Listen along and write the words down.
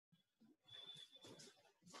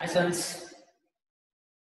Hi friends,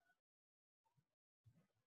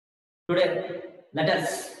 today let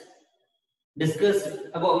us discuss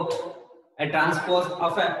about a transpose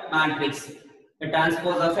of a matrix. A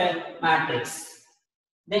transpose of a matrix.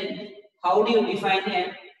 Then how do you define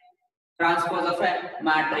a transpose of a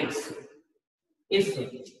matrix? If A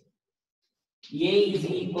is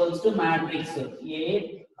equals to matrix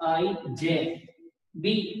A, I, J,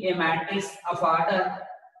 be a matrix of order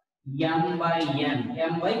m by n,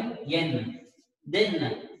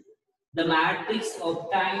 then the matrix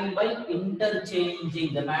obtained by interchanging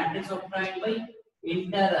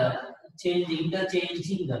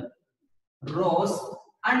interchanging rows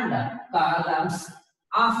and columns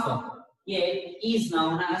of A is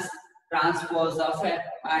known as transpose of a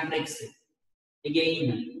matrix.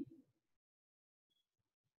 Again,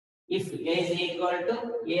 if A is equal to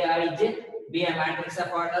Aij, be a matrix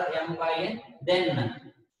of order m by n, then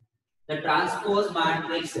the transpose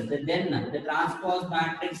matrix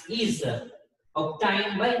is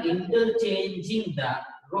obtained by interchanging the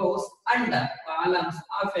rows and columns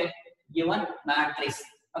of a given matrix.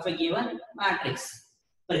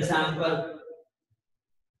 For example,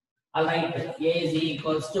 I'll write A is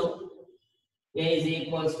equals to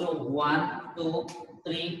 1, 2,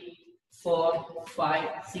 3, 4,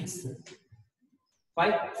 5, 6.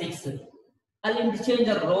 I'll interchange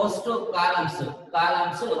the rows to columns,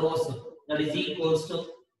 rows. That is equals to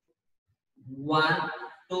 1,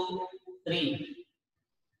 2, 3.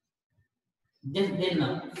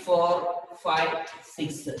 Then 4, 5,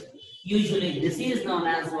 6. Usually this is known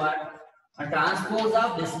as what? A transpose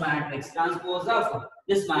of this matrix.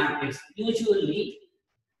 Usually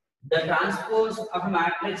the transpose of a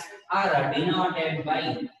matrix are denoted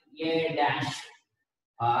by A dash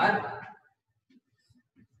or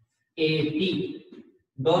AT.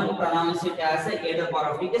 Don't pronounce it as a to the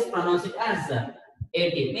power of t, just pronounce it as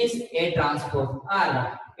AT, means A transpose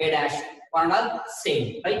or A dash, one are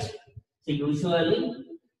same, right? So usually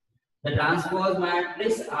the transpose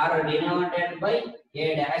matrix are denoted by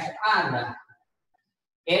A dash or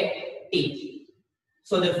AT.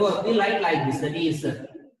 So therefore we write like this, that is A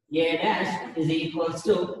dash is equals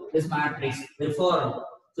to this matrix. Therefore,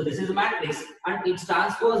 so this is a matrix and its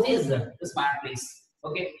transpose is this matrix.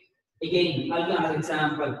 Okay. Again, I'll give another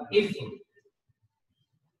example. If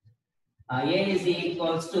A is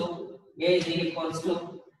equals to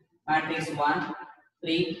matrix 1,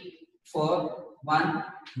 3, 4, 1,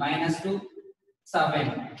 minus 2,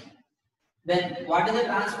 7. Then what is the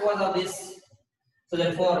transpose of this? So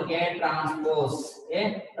therefore, A transpose or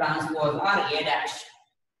A dash.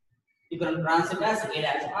 You can translate as A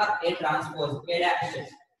dash or A transpose. A dash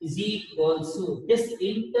is equals to just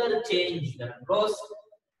interchange the rows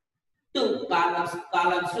to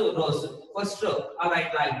columns to rows. First row, I'll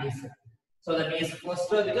write like this. So that means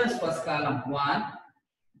first row becomes first column 1,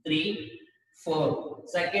 3, 4.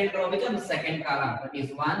 Second row becomes second column, that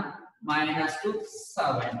is 1, minus 2,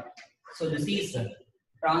 7. So this is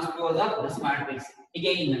transpose of this matrix.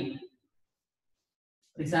 Again,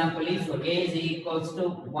 for example, if A is equals to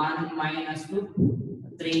 1 minus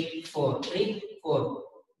 2, 3, 4,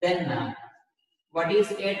 then what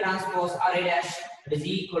is A transpose or A dash? It is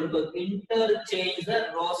equal to interchange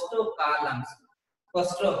the rows to columns.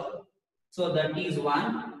 First row, so that is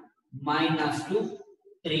 1 minus 2,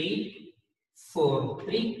 3, 4.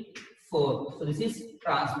 So this is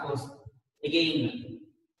transpose. Again,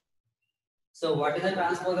 so what is the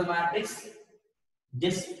transpose of matrix?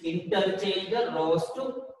 Just interchange the rows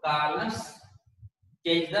to columns.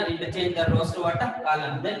 Interchange the rows to what?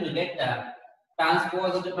 Columns. Then we get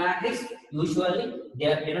transpose of the matrix. Usually they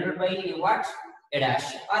are denoted by what? A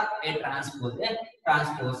dash or A transpose.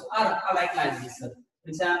 Or like this. For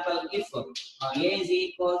example, if A is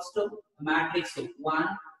equals to matrix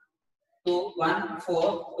 1, 2, 1,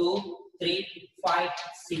 4, 2, 3, 5,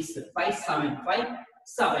 6, 5,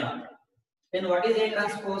 7. Then what is A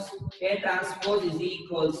transpose? A transpose is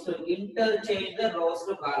equals to interchange the rows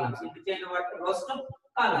to columns. Interchange what? Rows to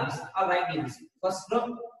columns. I'll write this. First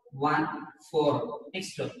row 1, 4.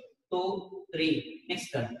 Next row 2, 3.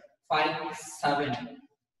 Next row 5, 7.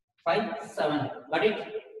 Got it?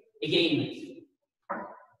 Again,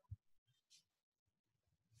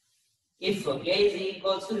 if A is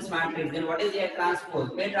equals to this matrix, then what is A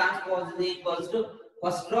transpose? A transpose is equals to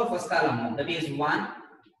first row, first column. That is 1,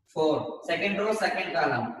 4. Second row, second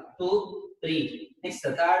column. 2, 3. Next,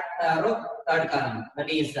 third row, third column. That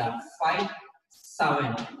is 5,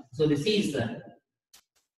 7. So this is a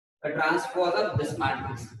transpose of this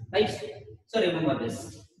matrix, right? So remember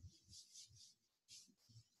this.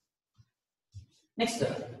 Next,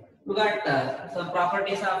 we got some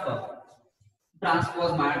properties of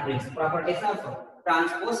transpose matrix. Properties of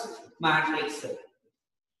transpose matrix.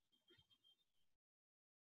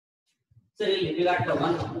 So we got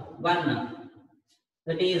one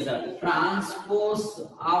that is transpose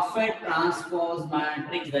of a transpose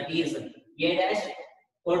matrix, that is A dash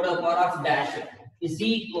whole to the power of dash is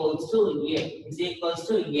equals to A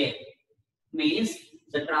means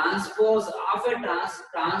the transpose of a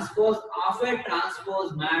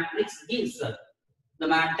transpose matrix gives the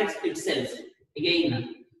matrix itself.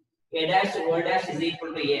 Again, A dash whole dash is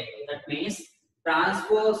equal to A. That means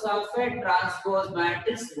transpose of a transpose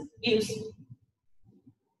matrix gives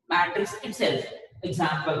matrix itself.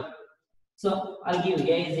 Example. So I'll give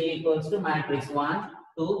A is equals to matrix 1,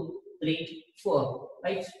 2, 3, 4.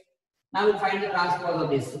 Right? Now we'll find the transpose of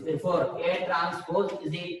this. Therefore, A transpose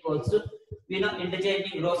is equals to,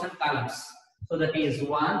 interchanging rows and columns. So that is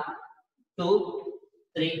 1, 2,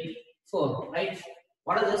 3, 4. Right?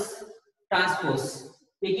 What is this? Transpose.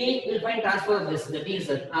 Again, we'll find transpose of this. That is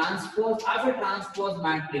a transpose of a transpose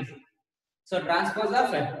matrix. So transpose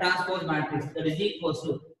of a transpose matrix, that is equals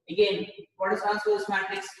to, again, what is transpose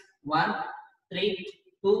matrix? 1, 3,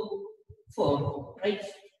 2, 4. Right?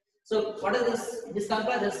 So what is this? This comes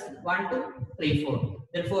by this 1, 2, 3, 4.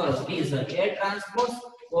 Therefore, it is A transpose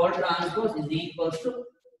or transpose is equals to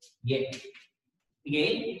A.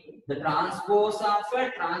 Again, the transpose of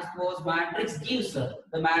a transpose matrix gives the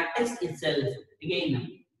matrix itself.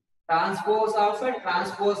 Again, transpose of a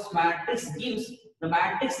transpose matrix gives the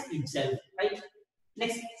matrix itself. Right?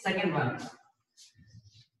 Next, second one.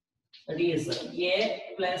 That is A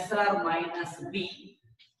plus or minus B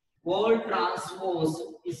whole transpose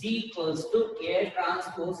is equals to A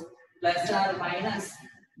transpose plus or minus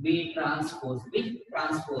B transpose.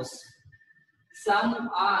 Some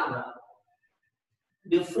are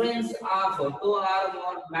difference of two or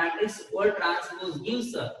more matrix whole transpose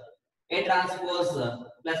gives A transpose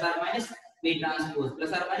plus or minus B transpose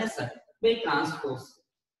plus or minus B transpose.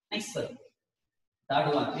 Next,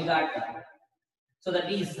 third one we got. So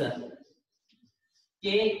that is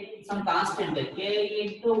K, some constant K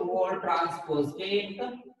into whole transpose. K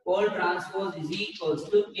into whole transpose is equals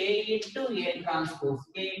to K into A transpose.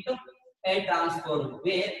 K into A transpose,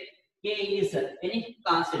 where K is any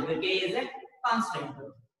constant. Where K is a constant.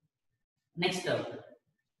 Next,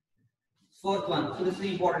 fourth one. So this is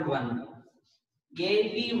the important one.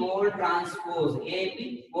 AB whole transpose.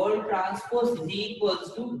 AB whole transpose is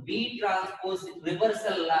equals to B transpose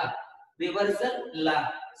reversal law.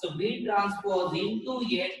 So B transpose into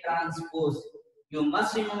A transpose. You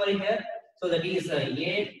must remember here. So that is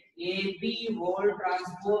AB whole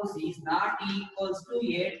transpose is not equals to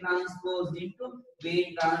A transpose into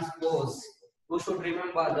B transpose. You should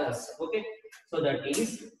remember this. Okay. So that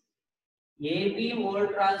is AB whole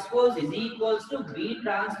transpose is equals to B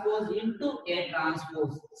transpose into A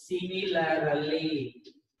transpose. Similarly,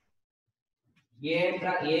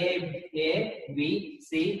 A, B,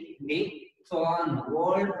 C, D, so on.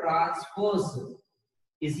 Whole transpose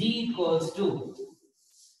is equals to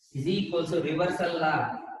reversal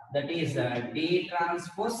law. That is D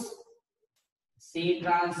transpose, C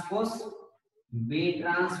transpose, B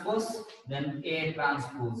transpose, then A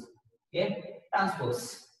transpose.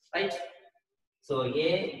 Right? So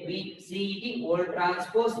A, B, C, D whole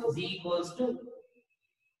transpose is equals to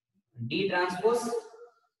D transpose,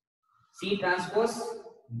 C transpose,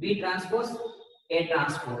 B transpose, A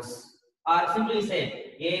transpose. Or simply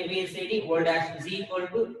say A, B, C, D whole dash is equal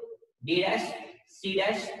to D dash, C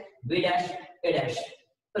dash, B dash, A dash.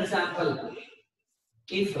 For example,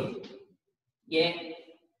 if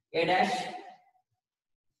A dash,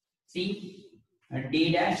 C,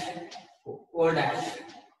 D dash, O dash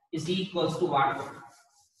is equals to what?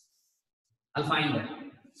 I'll find it.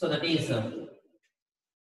 So that is A,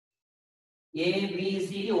 B,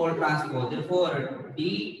 C, D whole transpose. Therefore,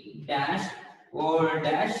 D dash, O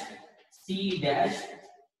dash, C dash,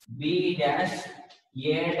 B dash,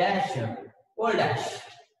 A dash, O dash.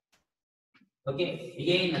 Okay.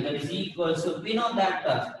 Again, that is equals to, we know that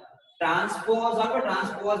transpose of a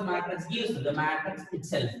transpose matrix gives the matrix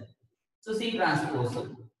itself. So C transpose,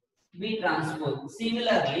 B transpose.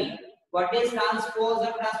 Similarly, what is transpose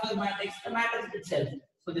of transpose matrix? The matrix itself.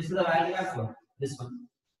 So this is the value of this one.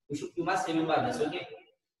 You must remember this. Okay.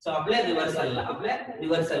 So apply reversal law.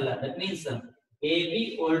 That means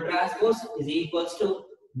AB whole transpose is equals to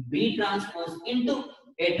B transpose into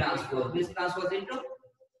A transpose. This transpose into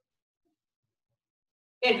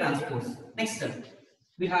A transpose. Next step,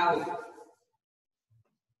 we have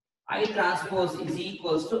I transpose is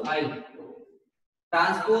equals to I.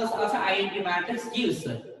 Transpose of an identity matrix gives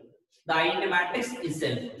the identity matrix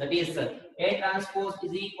itself. That is A transpose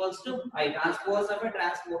is equals to I transpose of a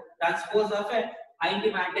transpose of a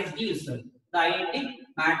identity matrix gives the identity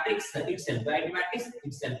matrix itself. The identity matrix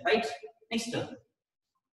itself, right? Next.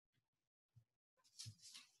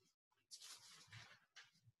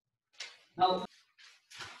 Now,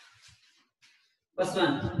 first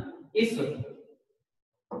one, if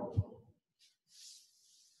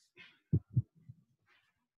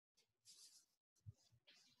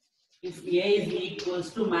A is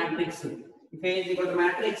equals to matrix, if A is equal to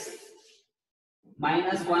matrix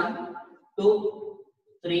minus 1, 2,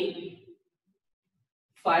 3,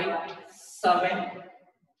 5, 7,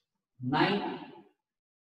 9,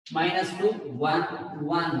 minus 2, 1,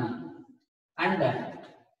 1,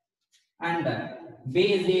 and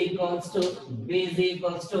B is equals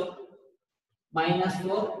to minus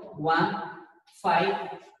 4, 1, 5,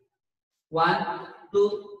 1,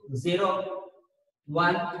 2, 0,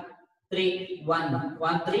 1, 3, 1,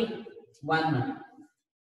 1, 3, 1.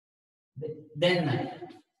 Then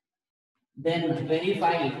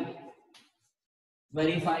verify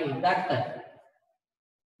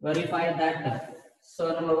that.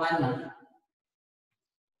 So number 1,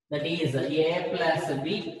 that is A plus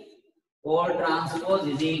B all transpose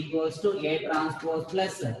is equals to A transpose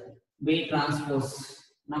plus B transpose.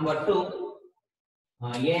 Number 2,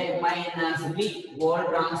 A minus B all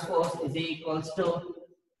transpose is equals to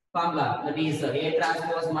formula, that is A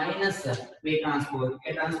transpose minus B transpose.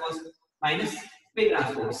 A transpose minus B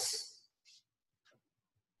transpose.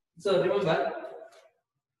 So remember,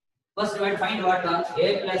 first we have to find what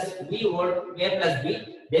A plus B or A plus B.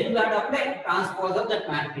 Then we have to apply transpose of that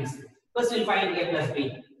matrix. First we will find A plus B.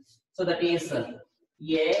 So that is A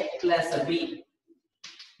plus B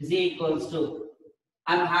is equals to,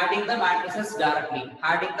 I am adding the matrices directly.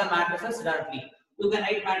 You can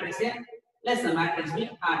write matrix A plus the matrix B,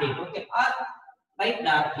 add it. Okay, or write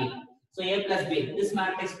directly. So A plus B, this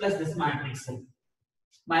matrix plus this matrix.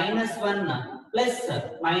 Minus 1 plus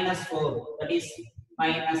minus 4, that is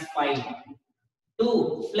minus 5.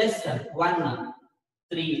 2 plus 1,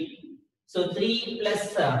 3. So 3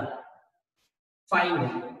 plus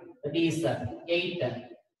 5, that is 8.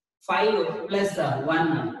 5 plus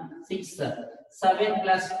 1, 6. 7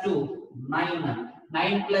 plus 2, 9.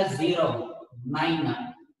 9 plus 0, 9.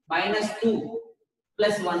 Minus 2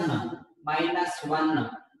 plus 1, minus 1.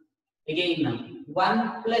 Again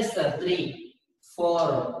 1 plus 3,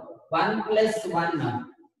 4. 1 plus 1,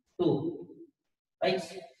 2. Right?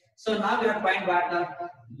 So now we have to find what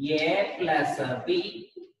A plus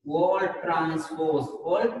B all transpose.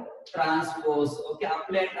 Okay,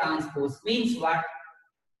 apply transpose means what?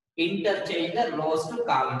 Interchange the rows to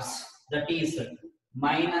columns. That is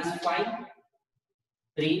minus 5,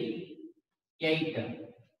 3, 8,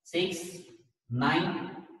 6,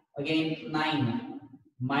 9, again 9,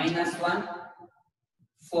 minus 1,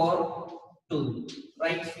 4, 2.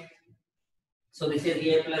 Right? So this is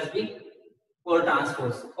A plus B whole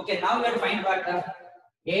transpose. Okay, now we have to find what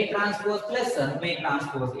A transpose plus B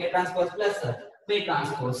transpose. A transpose plus B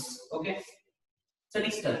transpose. Okay. So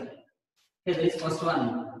next, here is first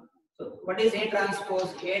one. So what is A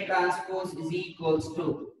transpose? A transpose is equals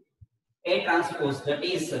to A transpose, that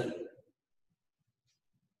is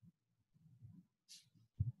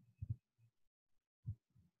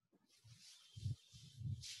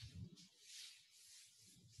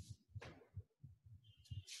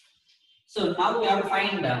so now we have to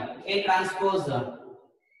find A transpose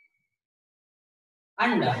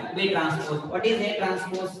and B transpose. What is A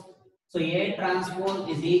transpose? So A transpose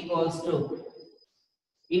is equals to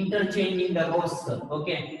interchanging the rows.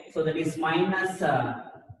 Okay, so that is minus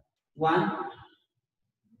 1,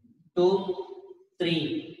 2,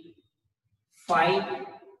 3, 5,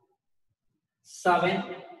 7,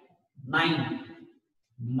 9,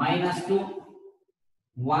 minus 2,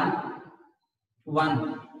 1,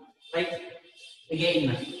 1. Right?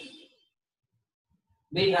 Again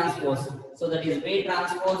B transpose. So that is B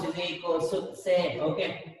transpose is equals to, say,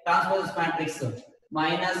 okay, transpose matrix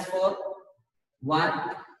minus 4,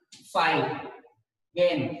 1, 5.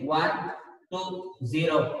 Again 1, 2,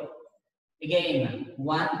 0. Again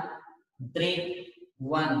 1, 3,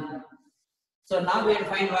 1. So now we will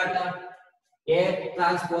find what A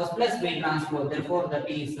transpose plus B transpose. Therefore, that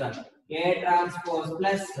is A transpose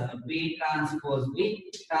plus B transpose.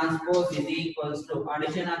 B transpose is equals to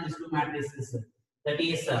addition of these two matrices. That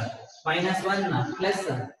is minus 1 plus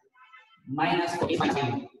minus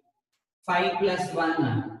 5. 5 plus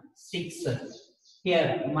 1, 6.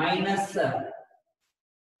 Here minus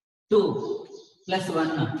 2 plus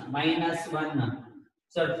 1, minus 1.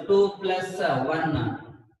 So 2 plus 1,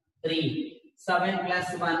 3. 7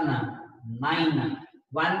 plus 1, 9.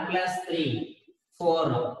 1 plus 3,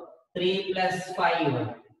 4, 3 plus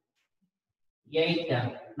 5, 8,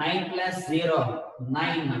 9 plus 0,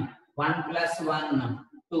 9, 1 plus 1,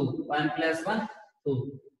 2, 1 plus 1,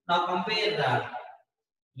 2. Now compare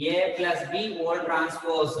the A plus B whole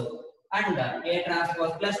transpose and A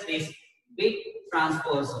transpose plus this B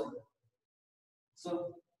transpose.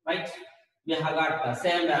 So, right, we have got the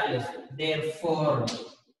same values. Therefore,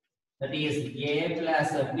 that is A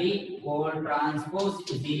plus B whole transpose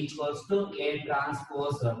is equals to A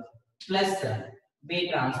transpose plus B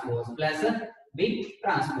transpose plus B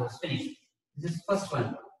transpose. Finish. This is first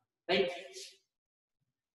one, right?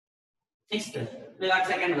 Next, we got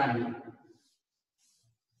second one.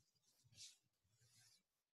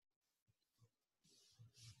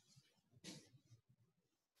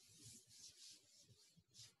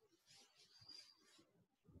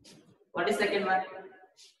 What is second one?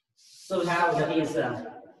 So we have that is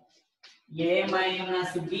A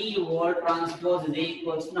minus B whole transpose is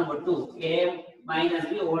equals to number 2. A minus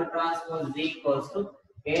B whole transpose is equals to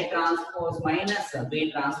A transpose minus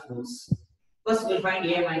B transpose. First we'll find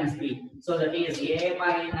A minus B. So that is A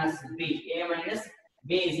minus B. A minus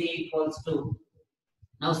B is equals to,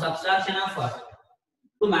 now subtraction of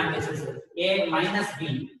two matrices A minus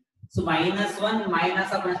B. So minus 1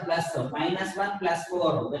 minus of plus minus 1 plus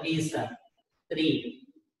 4, that is 3.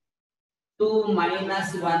 2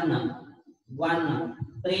 minus 1, 1.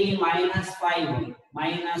 3 minus 5,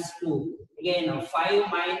 minus 2. Again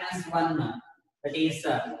 5 minus 1, that is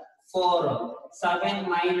 4. 7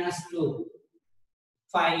 minus 2,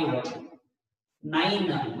 5.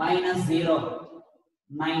 9 minus 0,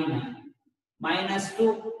 9. Minus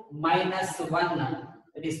 2 minus 1,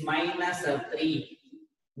 that is minus 3.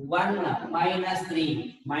 1 minus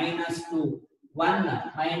 3 minus 2,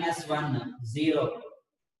 1 minus 1, 0.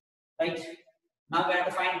 Right? Now we have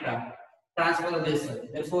to find the transpose of this.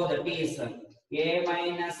 Therefore, that is A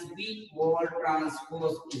minus B whole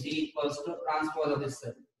transpose is equals to transpose of this.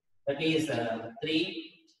 That is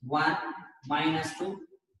 3, 1, minus 2,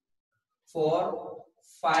 4,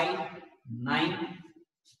 5, 9,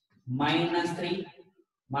 minus 3,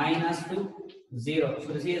 minus 2, 0.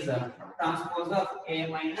 So this is transpose of A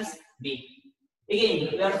minus B. Again,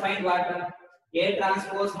 we have to find what? A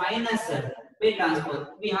transpose minus B transpose.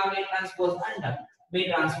 We have A transpose and B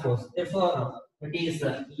transpose. Therefore, it is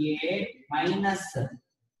A minus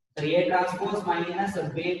A transpose minus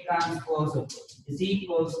B transpose is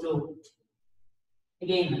equals to,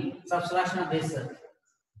 again, subtraction of this.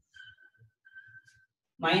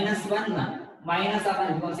 Minus 1 minus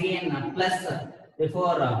of once again plus,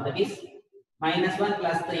 therefore that is minus 1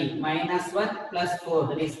 plus 3 minus 1 plus 4,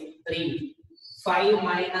 that is 3. 5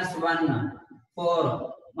 minus 1,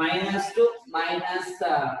 4. Minus 2 minus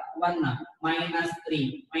 1 minus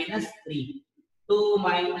 3 minus 3. 2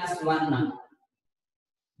 minus 1,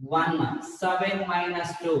 1. 7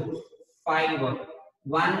 minus 2, 5.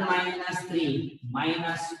 1 minus 3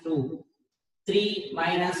 minus 2. 3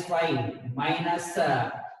 minus 5 minus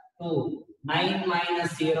 2. 9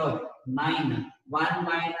 minus 0, 9. 1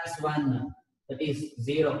 minus 1, that is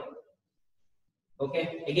 0.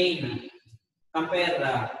 Okay, again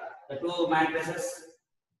compare the two matrices.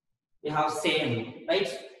 We have same, right?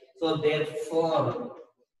 So therefore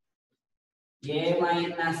A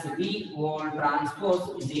minus B whole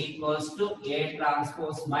transpose is equals to A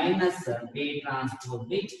transpose minus B transpose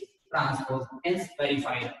B transpose, hence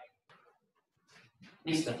verified.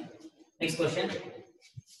 Next one. Next question.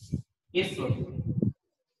 If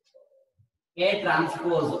A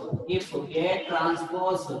transpose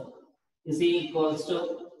is equals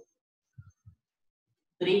to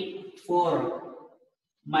 3, 4,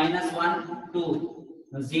 minus 1, 2,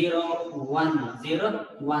 0, 1, 0,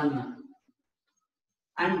 1,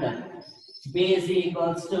 and B is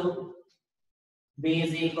equals to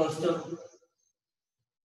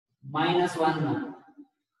minus 1,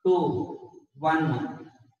 2, 1,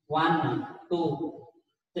 1, 2,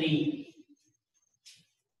 3.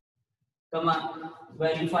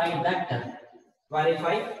 Verify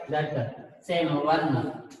that same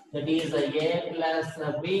 1, that is A plus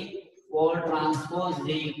B whole transpose is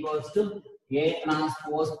equals to A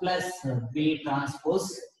transpose plus B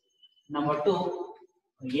transpose. Number 2,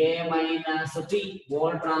 A minus B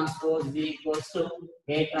whole transpose is equals to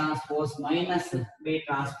A transpose minus B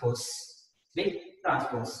transpose.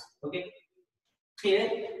 Okay. Here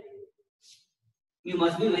you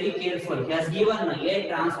must be very careful. He has given A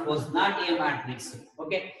transpose, not A matrix.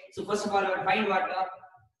 Okay. So first of all, we will find what.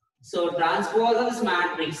 So transpose of this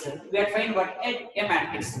matrix, we have to find what? A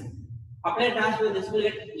matrix. Apply transpose, this will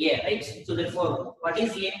get A, right? So therefore, what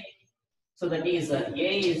is A? So that is A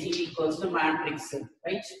is equals to matrix,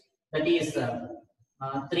 right? That is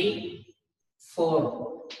 3,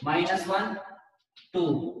 4, minus 1,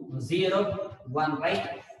 2, 0, 1,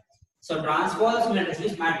 right? So transpose matrix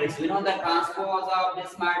is matrix. We know that transpose of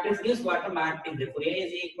this matrix gives what a matrix. Therefore, A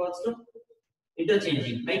is equals to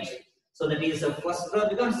interchanging, right? So that is first row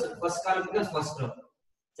becomes first column becomes first row,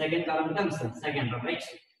 second column becomes second row, right?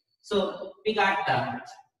 So we got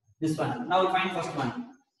this one. Now we find first one.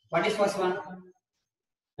 What is first one?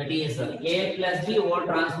 That is A plus B whole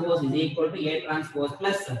transpose is equal to A transpose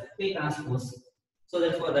plus B transpose. So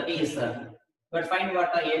therefore that is but find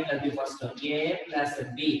what are A plus B first. A plus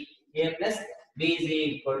B. A plus B is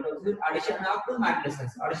equal to addition of two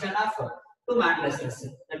matrices. Addition of two matrices.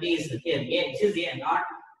 That is here. A, this is A, not.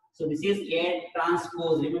 So this is A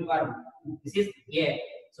transpose. Remember, this is A.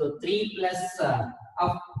 So 3 plus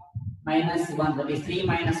of minus 1. That is 3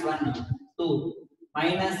 minus 1, 2.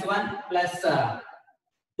 Minus 1 plus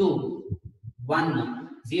 2, 1.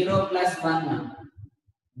 0 plus 1,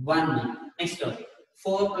 1. Next,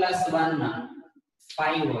 4 plus 1,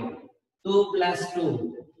 5. 2 plus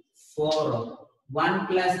 2, 4. 1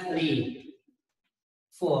 plus 3,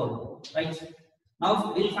 4. Right?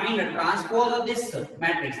 Now we'll find the transpose of this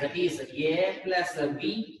matrix. That is A plus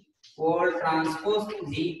B whole transpose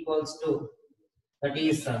is equals to, that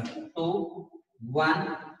is 2,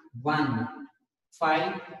 1, 1,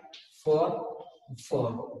 5, 4,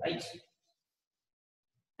 4. Right?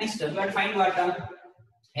 Next, we will find what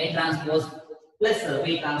A transpose plus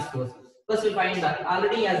B transpose. First, we find that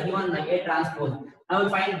already has given A transpose. Now we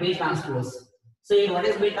find B transpose. So here, what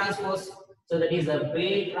is B transpose? So that is a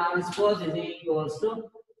B transpose is equals to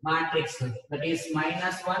matrix. That is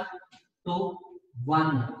minus 1, 2,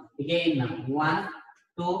 1. Again 1,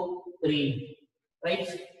 2, 3. Right?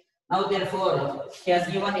 Now therefore, he has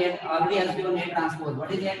given A, already has given A transpose.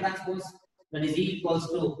 What is A transpose? That is equals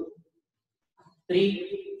to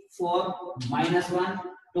 3, 4, minus 1,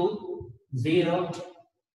 2, 0,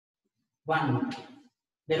 1.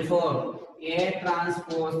 Therefore, A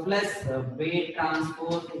transpose plus B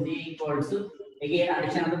transpose is equal to, again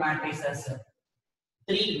addition of the matrices,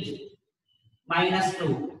 3 minus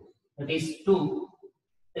 2, that is 2,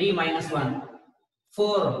 3 minus 1,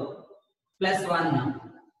 4 plus 1,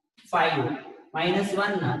 5, minus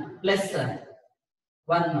 1 plus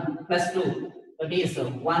 1 plus 2, that is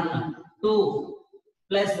 1, 2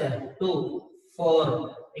 plus 2,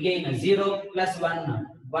 4, again 0 plus 1,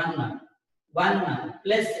 1, 1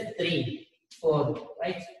 plus 3, 4,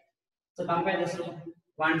 right? So compare this to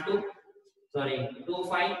 1, 2, sorry, 2,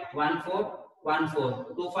 5, 1, 4, 1, 4,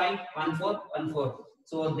 2, 5, 1, 4, 1, 4.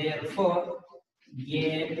 So therefore,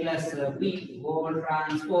 A plus B whole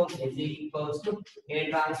transpose is equals to A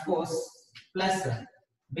transpose plus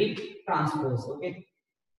B transpose. Okay.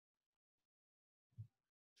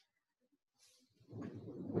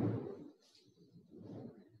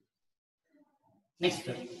 Next.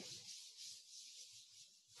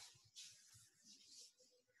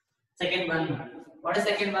 Second one. What is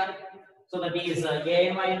second one? So that is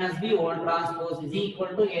A minus B whole transpose is equal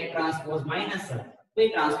to A transpose minus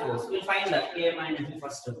B transpose. We'll find A minus B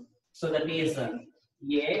first. So that is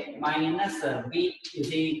A minus B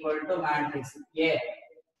is equal to matrix A.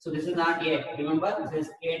 So this is not A. Remember, this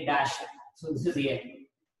is A dash. So this is A.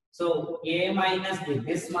 So A minus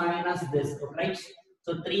this minus this, right?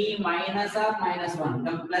 So 3 minus of minus 1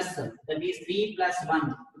 becomes plus. That is 3 plus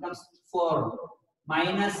 1 becomes 4.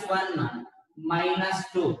 Minus 1 minus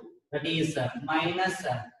 2. That is minus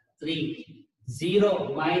 3.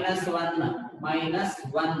 0 minus 1 minus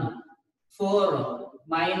 1. 4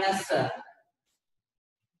 minus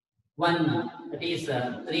 1. That is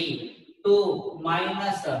 3. 2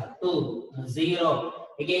 minus 2. 0.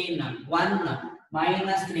 Again 1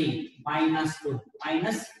 minus 3 minus 2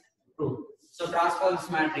 minus 2. So transpose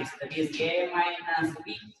matrix, that is A minus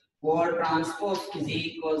B whole transpose is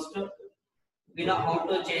equals to, we know how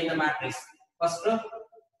to change the matrix. First row,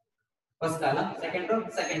 first column, second row,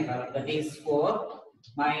 second column. That is 4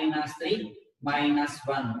 minus 3 minus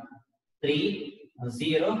 1, 3,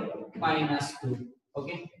 0, minus 2.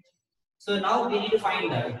 Okay. So now we need to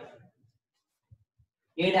find A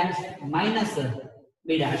dash minus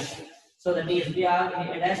B dash. So that is we have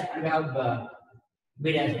A dash and we have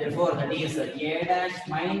B dash. Therefore, that is A dash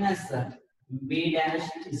minus B dash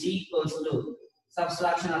is equals to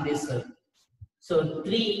subtraction of this. So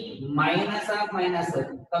 3 minus of minus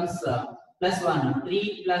comes plus 1.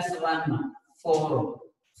 3 plus 1, 4.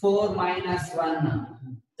 4 minus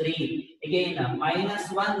 1, 3. Again minus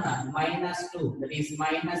 1, minus 2. That is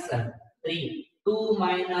minus 3. 2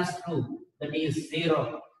 minus 2. That is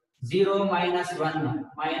 0. 0 minus 1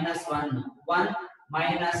 minus 1 1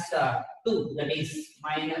 minus 2, that is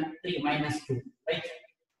minus 3 minus 2, right?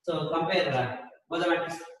 So compare both the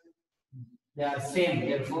matrices, they are same,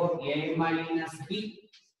 therefore A minus B,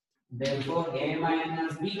 therefore A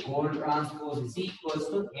minus B whole transpose is equals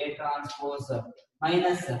to A transpose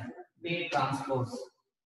minus B transpose.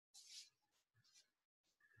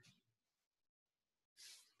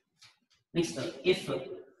 Next, if A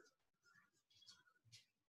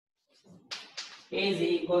is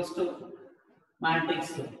equals to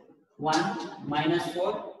matrix 1 minus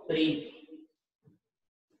 4 3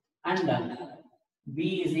 and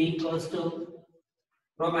B is equals to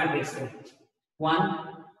row matrix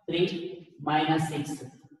 1 3 minus 6,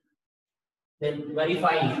 then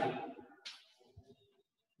verify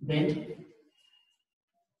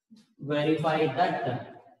that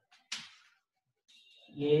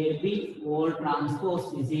AB whole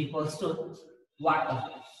transpose is equals to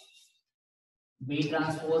what? B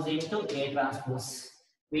transpose into A transpose.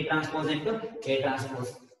 B transpose into A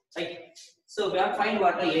transpose. Right? So we have to find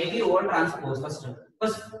what the AB whole transpose first.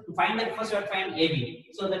 First to find that, first we have to find AB.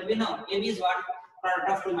 So that we know AB is what? Product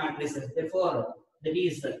of two matrices. Therefore, that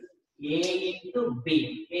is A into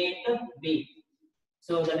B. A into B.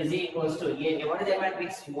 So that is equals to A. What is the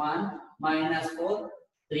matrix? 1 minus 4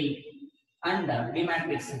 3 and B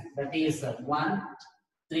matrix, that is 1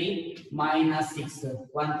 3 minus 6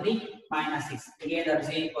 1 3 minus 6. Again that is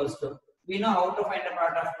equals to, we know how to find the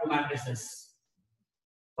product of two matrices.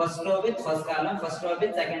 First row with first column, first row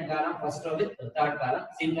with second column, first row with third column.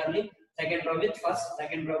 Similarly, second row with first,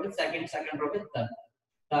 second row with second, second row with third,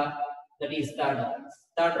 that is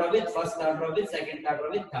third row with first, third row with second, third row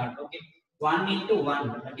with third. Okay, 1 into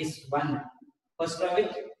 1, that is 1. First row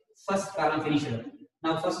with first column finished.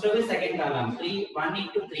 Now first row with second column, 1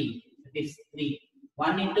 into 3, that is 3.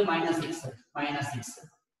 1 into minus 6, minus 6.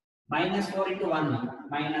 Minus 4 into 1,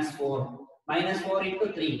 minus 4. Minus 4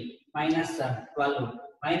 into 3, minus 12.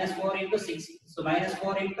 Minus 4 into 6, so minus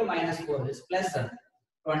 4 into minus 4 is plus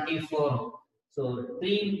 24. So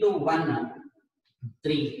 3 into 1,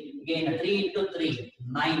 3. Again 3 into 3,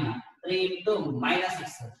 9. 3 into minus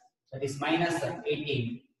 6, that is minus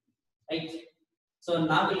 18. Right? So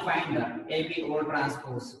now we find the AB whole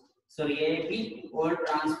transpose. So AB whole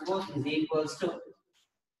transpose is equals to,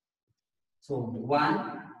 so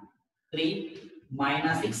 1 3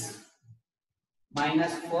 minus 6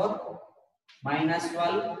 minus 4 minus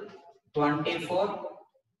 12 24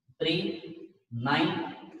 3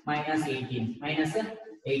 9 minus 18 minus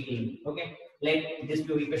 18. Okay, let this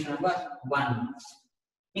be equation number 1.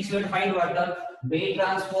 Next we have to find what the B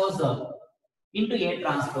transpose into A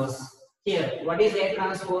transpose. Here what is A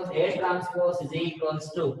transpose? A transpose is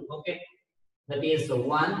equals to, okay, that is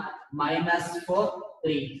 1 minus 4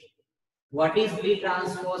 3. What is B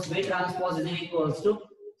transpose? B transpose is equals to,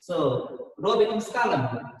 so row becomes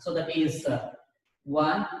column, so that is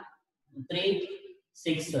 1 3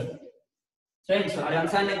 6. Friends, are you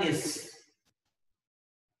understanding this?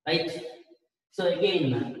 Right? So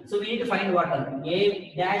again, so we need to find what?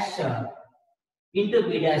 A dash into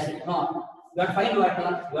B dash. No, you have to find what?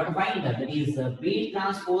 You have to find that is B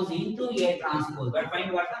transpose into A transpose. You have to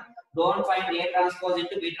find what? Don't find A transpose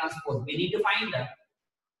into B transpose. We need to find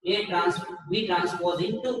B transpose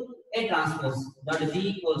into A transpose. That is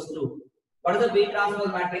equals to, what is the B transpose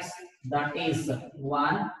matrix? That is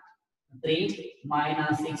 1 3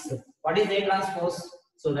 minus 6. What is A transpose?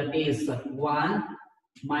 So that is 1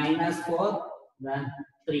 minus 4 then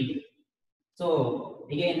 3. So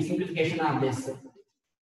again simplification of this.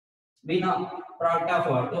 We know product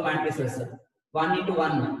of two matrices. 1 into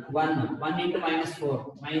 1, 1, 1 into minus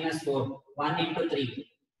 4, minus 4, 1 into 3,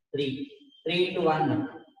 3, 3 into 1,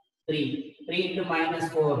 3, 3 into minus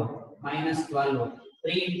 4, minus 12,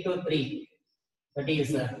 3 into 3, that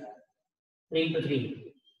is 3 into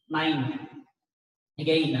 3, 9.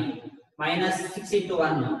 Again, minus 6 into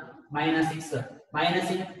 1, minus 6,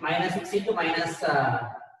 minus 6 into minus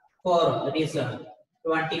 4, that is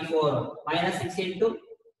 24, minus 6 into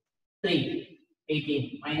 3,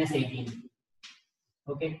 18, minus 18.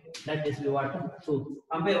 Okay, that is what to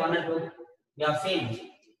compare 1 and 2. We have same,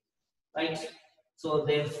 right? So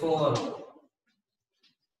therefore,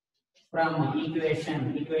 from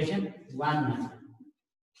equation 1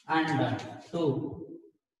 and 2,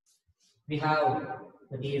 we have,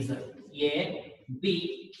 that is A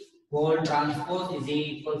B whole transpose is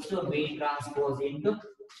equals to B transpose into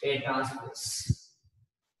A transpose.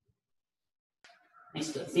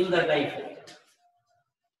 Next, similar type.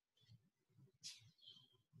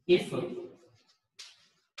 If A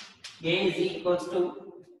is equals to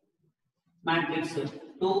matrix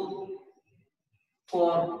 2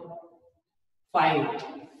 4, 5,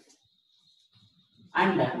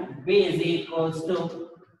 and B is equals to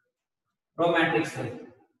row matrix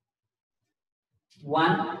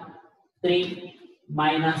 1, 3,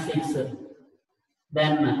 minus 6.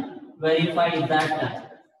 Then verify that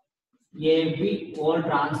AB all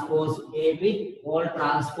transpose is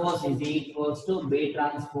equals to B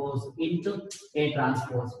transpose into A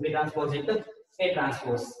transpose. B transpose into A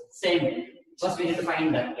transpose. Same. First we need to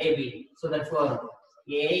find AB. So therefore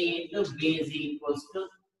A into B is equals to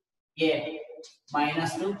A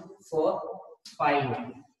minus 2, 4,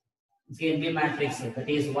 5. It's going to be matrix. That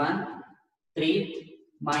is 1, 3,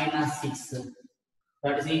 minus 6.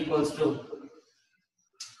 That is equals to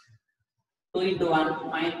 2 into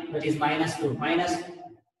 1, that is minus 2. Minus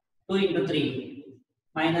 2 into 3,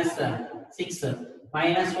 minus 6.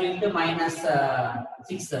 Minus 2 into minus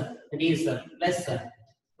 6, that is plus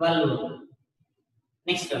 12.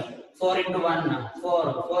 Next, 4 into 1,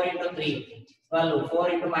 4. 4 into 3, 12. 4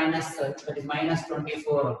 into minus, that is minus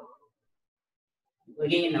 24.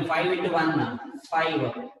 Again, 5 into 1,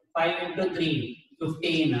 5. 5 into 3,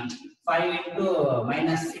 15. 5 into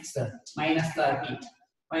minus 6, minus 30.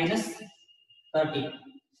 Minus 30.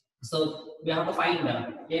 So we have to find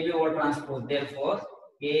AB whole transpose. Therefore,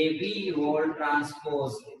 AB whole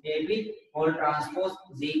transpose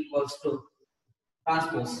is equals to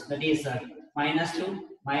transpose. That is minus 2,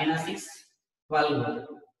 minus 6, 12,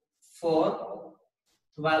 4,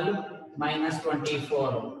 12, minus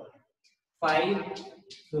 24, 5,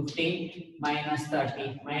 15, minus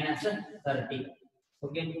 30, minus 30.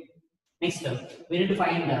 Okay. Next, we need to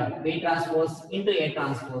find B transpose into A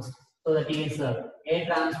transpose. So that is A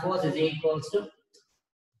transpose is equals to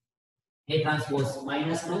A transpose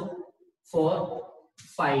minus 2, 4,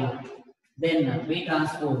 5. Then B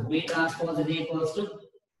transpose is equals to,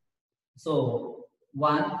 so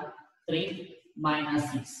 1, 3, minus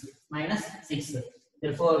 6.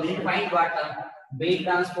 Therefore, we need to find what B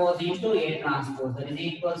transpose into A transpose. That is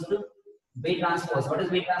equals to B transpose. What is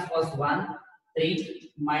B transpose? 1,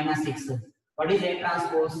 3, minus 6. What is A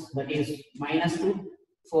transpose? That is minus 2,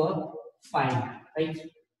 4, 5. Right?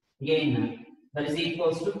 Again, that is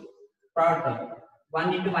equals to product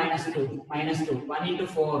 1 into minus 2, 1 into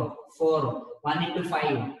 4, 4, 1 into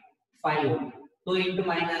 5, 5, 2 into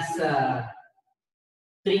minus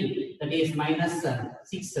 3, that is minus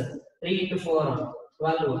 6, 3 into 4,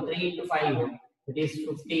 12, 3 into 5, that is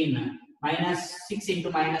 15, minus 6 into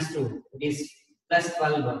minus 2, that is plus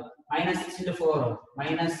 12, minus 6 into 4,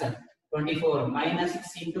 minus 24, minus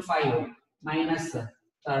 6 into 5, minus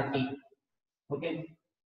 30. Okay.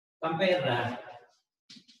 Compare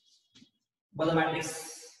both the matrix.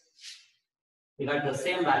 We got the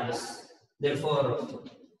same values. Therefore,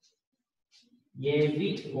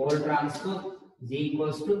 AB whole transpose is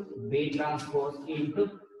equals to B transpose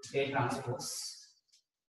into A transpose.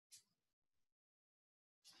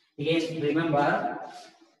 Again, remember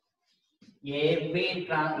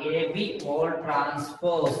AB whole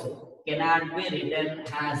transpose cannot be written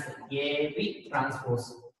as AB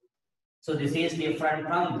transpose. So this is different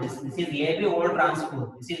from this. This is AB whole transpose.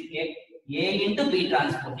 This is A into B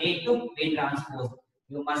transpose. A into B transpose.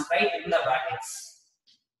 You must write in the brackets.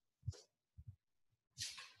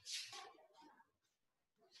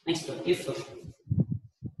 Next, if A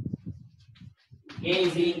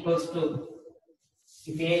is equals to,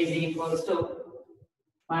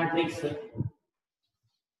 matrix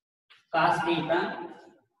cos theta,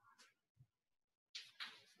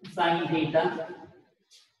 sin theta,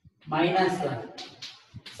 minus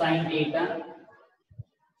sin theta,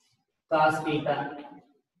 cos theta.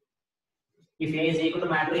 If A is equal to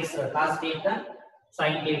matrix cos theta,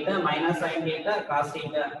 sin theta, minus sin theta, cos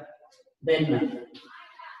theta, then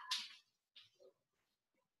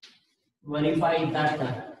verify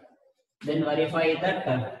that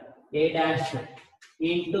A dash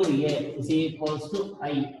into A is equals to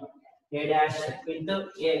I. A dash into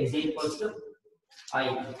A is equals to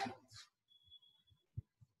I.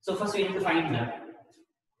 So first we need to find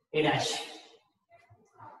A dash.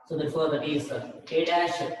 So therefore that is A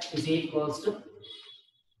dash is equals to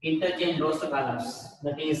interchange rows to columns.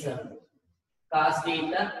 That is cos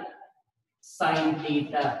theta, sin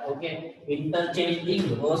theta. Okay,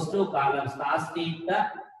 interchanging rows to columns. Cos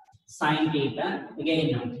theta, sin theta.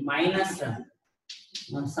 Again minus sin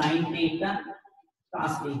theta,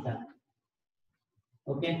 cos theta.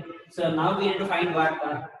 Okay, so now we need to find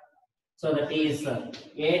what. So that is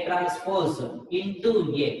A transpose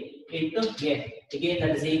into A. Again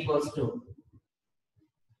that is equals to,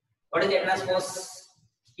 what is A transpose?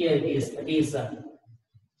 Here it is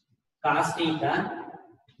cos theta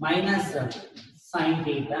minus sin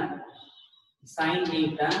theta Sin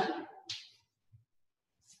theta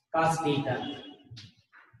cos theta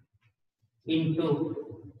into,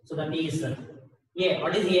 so that is A.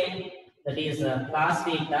 What is A? That is cos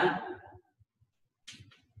theta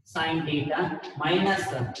sin theta minus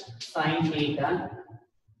sin theta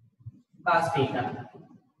cos theta.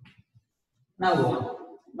 Now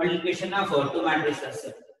multiplication of two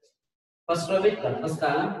matrices. First row with first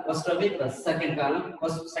column, first row with second column,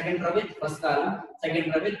 second row with first column,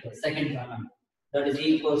 second row with second column. That is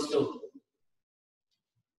equals to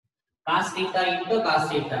cos theta into cos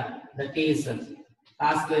theta. That is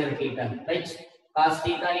cos square theta, right? Cos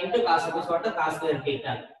theta into cos, suppose what? Cos square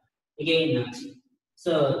theta. Again,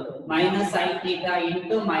 so minus sin theta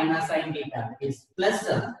into minus sin theta is plus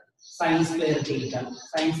sin square theta.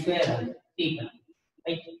 Sin square theta,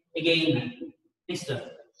 right? Again, next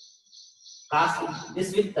cos,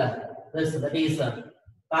 this with this, that is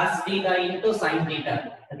cos theta into sin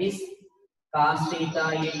theta. That is cos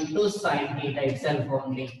theta into sin theta itself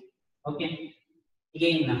only. Okay.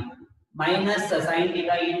 Again, minus sin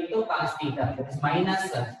theta into cos theta. That is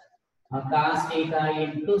minus cos theta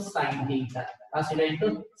into sin theta. Cos theta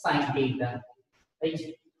into sin theta. Right.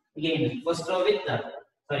 Again, first row with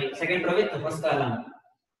second row with first column.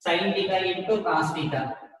 Sin theta into cos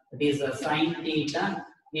theta. That is sin theta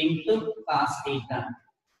into cos theta.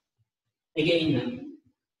 Again,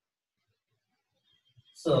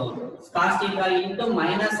 so cos theta into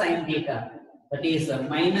minus sin theta. That is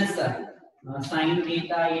minus sin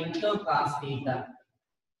theta into cos theta.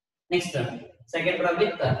 Next, second row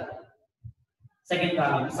with second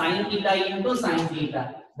column. Sin theta into sin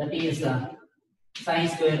theta. That is sin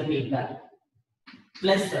square theta.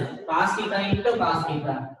 Plus cos theta into cos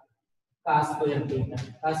theta. Cos square theta.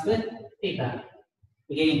 Cos square theta.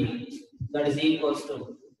 Again, that is equals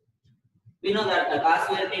to, we know that cos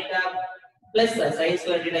square theta plus sin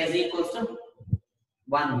square theta is equals to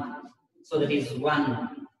 1. So that is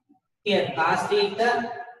 1. Here cos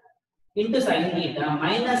theta into sin theta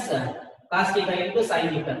minus cos theta into sin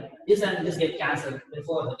theta. This and this get cancelled.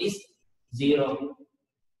 Therefore, that is 0.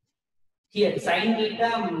 Here sin theta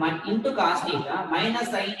into cos theta minus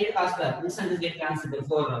sin theta cos theta. This and this get cancelled.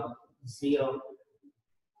 Therefore, 0.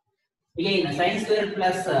 Again, sin square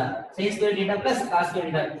plus sin square theta plus cos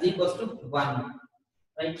square theta is equals to 1.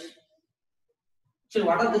 Right? So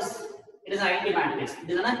what are this? It is an identity matrix. It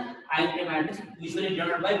is an identity matrix usually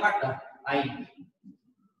denoted by what? I.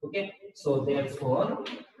 Okay. So therefore,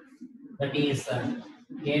 that is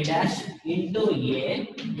A dash into A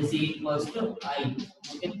is equals to I.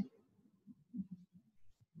 Okay.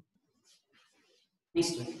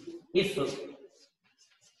 Next one. If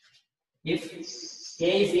A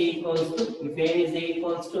is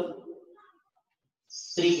equals to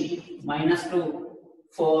 3 minus 2,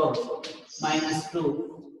 4 minus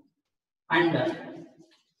 2, and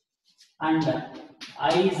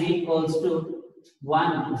I is equals to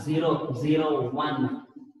 1, 0, 0, 1.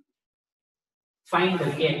 Find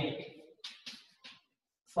K.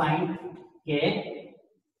 Find K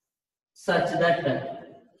such that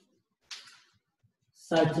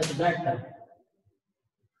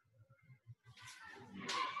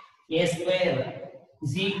A square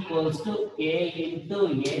is equals to A into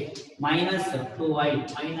A minus 2I.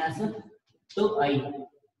 So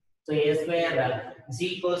A square is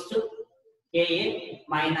equals to A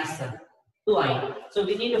minus 2I. So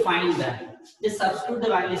we need to find that. Just substitute the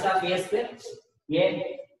values of A square,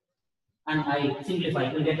 A and I.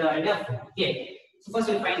 Simplify. We'll get the value of K. So first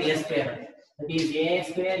we'll find A square. That is A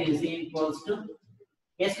square is equals to,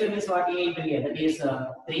 A square means what? A into A. That is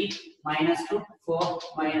 3 minus 2, 4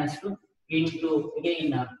 minus 2 into,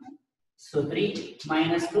 again, so 3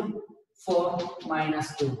 minus 2, 4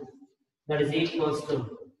 minus 2. That is equals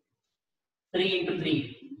to 3 into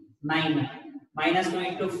 3, 9. Minus 2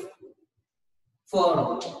 into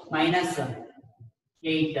 4, minus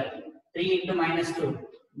 8. 3 into minus 2,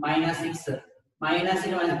 minus 6. Minus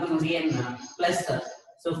into minus 2 again, plus.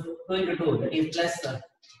 So 2 into 2, that is plus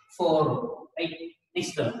 4. Right?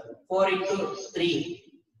 Next, 4 into 3,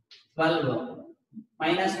 12.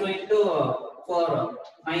 Minus 2 into 4,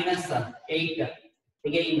 minus 8.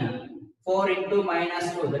 Again, 4 into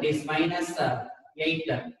minus 2, that is minus 8.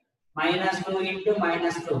 Minus 2 into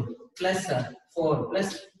minus 2, plus 4,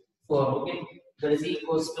 plus 4. Okay, that is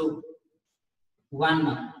equals to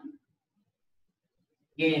 1.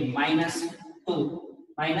 Again, minus 2,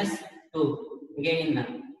 minus 2.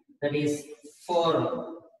 Again, that is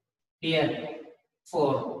 4. Here,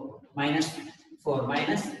 4, minus 4,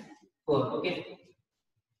 minus 4. Okay.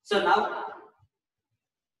 So now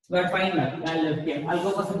we are find the value of K. I'll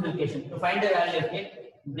go for simplification. To find the value of K,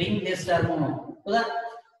 bring this term to the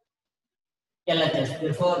LHS.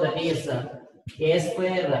 Therefore, that is A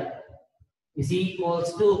square is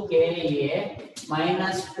equals to Ka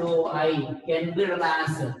minus 2I can be written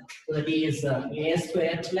as so that is A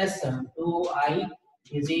square plus 2I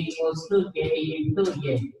is equals to K into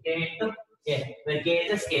A. K into A, where K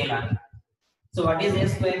is a scalar. So what is A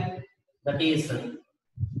square? That is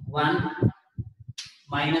 1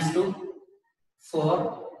 minus 2,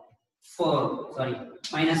 4, 4, sorry,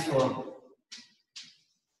 minus 4.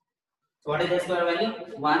 So what is A square value?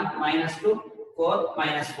 1 minus 2, 4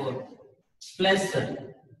 minus 4 plus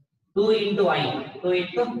 2 into I, 2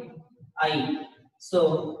 into I.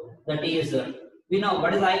 So that is, we know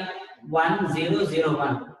what is I? 1, 0, 0,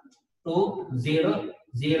 1, 2, 0,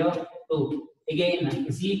 0, 2. Again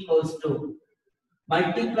is equals to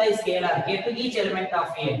multiply scalar k to each element of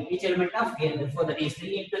A. Each element of A. Therefore, that is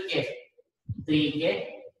 3 into K. 3K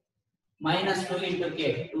minus 2 into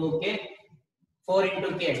K. 2K. 4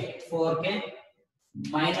 into K. 4K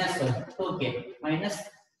minus 2K. Minus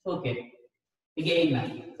 2K.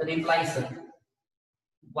 Again, that implies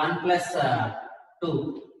 1 plus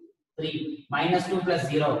 2. 3. Minus 2 plus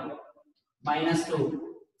 0. Minus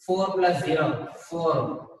 2. 4 plus 0.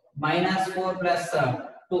 4. Minus 4 plus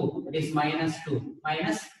 2. That is minus 2.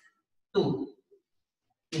 Minus 2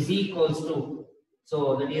 is equals to,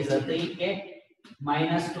 so that is 3K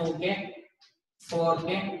minus 2K,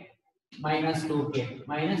 4K minus 2K,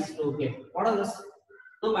 minus 2K. What are those?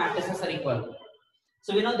 Two matrices are equal.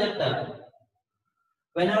 So we know that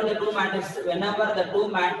whenever the two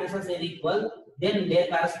matrices are equal, then their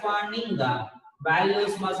corresponding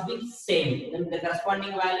values must be same. Then the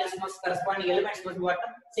corresponding elements must be what?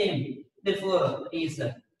 Same. Therefore, is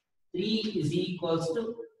 3 is equals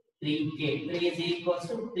to 3K. 3 is equals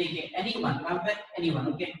to 3K. Anyone, compare anyone.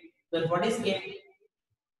 Okay. So what is K?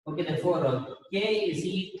 Okay. Therefore, K is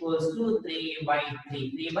equals to 3 by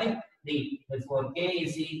 3. 3 by 3. Therefore, K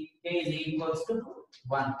is equals to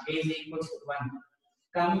 1. K is equals to 1.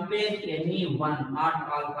 Compare any one, not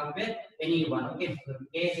all. Compare any one. Okay. So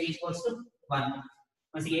K is equals to 1.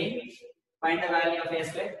 Once again, find the value of A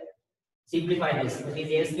square. Simplify this. That is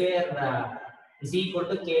A square is equal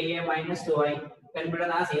to Ka minus 2I. Can be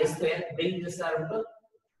written as A square. Bring this term to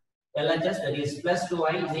LHS. That is plus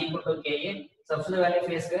 2I is equal to Ka. Substitute the value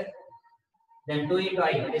of A square. Then 2 into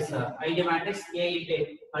I. That is ID matrix K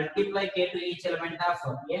into multiply K to each element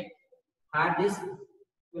of A. Add this.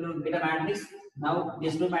 We will get a matrix. Now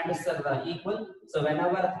these two matrices are equal. So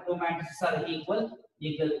whenever two matrices are equal,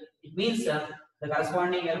 it means the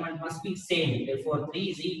corresponding element must be same. Therefore, 3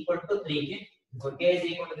 is equal to 3K. Therefore, K is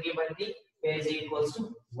equal to 3 by 3. K is equals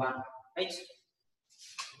to 1. Right?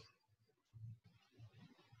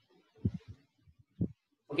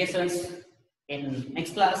 Okay, students. In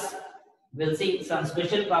next class, we'll see some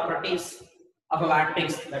special properties of a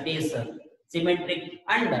matrix, that is symmetric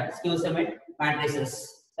and skew symmetric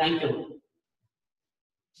matrices. Thank you.